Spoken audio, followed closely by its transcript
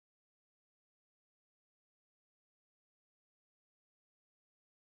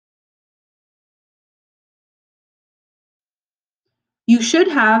You should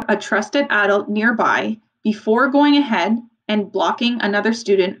have a trusted adult nearby before going ahead and blocking another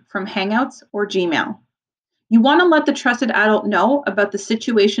student from Hangouts or Gmail. You want to let the trusted adult know about the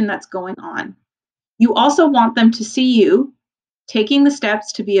situation that's going on. You also want them to see you taking the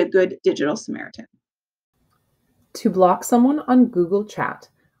steps to be a good digital Samaritan. To block someone on Google Chat,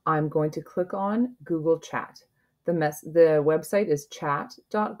 I'm going to click on Google Chat. The website is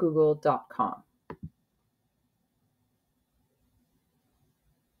chat.google.com.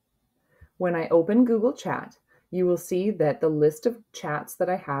 When I open Google Chat, you will see that the list of chats that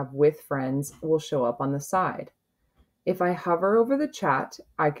I have with friends will show up on the side. If I hover over the chat,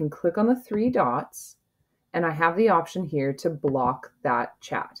 I can click on the three dots, and I have the option here to block that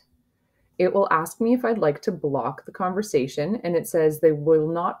chat. It will ask me if I'd like to block the conversation, and it says they will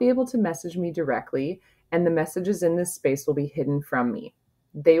not be able to message me directly, and the messages in this space will be hidden from me.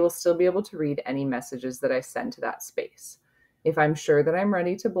 They will still be able to read any messages that I send to that space. If I'm sure that I'm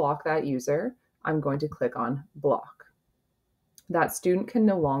ready to block that user, I'm going to click on block. That student can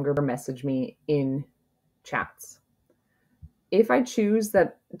no longer message me in chats. If I choose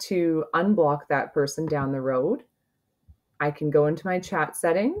to unblock that person down the road, I can go into my chat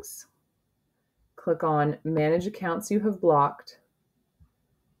settings, click on Manage Accounts You Have Blocked,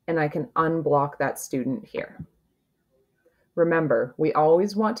 and I can unblock that student here. Remember, we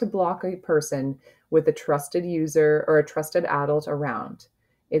always want to block a person with a trusted user or a trusted adult around.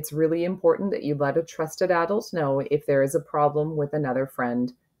 It's really important that you let a trusted adult know if there is a problem with another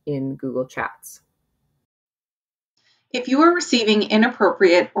friend in Google Chats. If you are receiving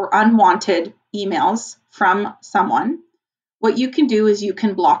inappropriate or unwanted emails from someone, what you can do is you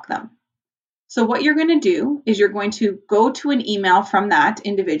can block them. So what you're going to do is you're going to go to an email from that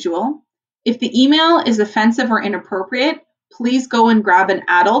individual. If the email is offensive or inappropriate, please go and grab an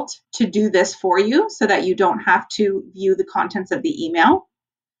adult to do this for you so that you don't have to view the contents of the email.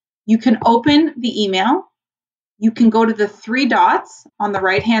 You can open the email. You can go to the three dots on the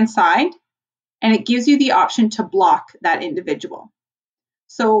right-hand side, and it gives you the option to block that individual.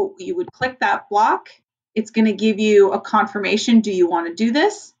 So you would click that block. It's going to give you a confirmation. Do you want to do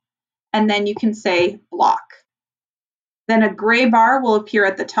this? And then you can say block. Then a gray bar will appear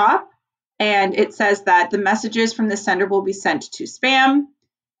at the top, and it says that the messages from the sender will be sent to spam,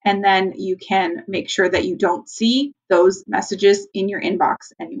 and then you can make sure that you don't see those messages in your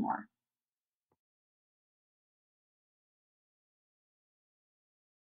inbox anymore.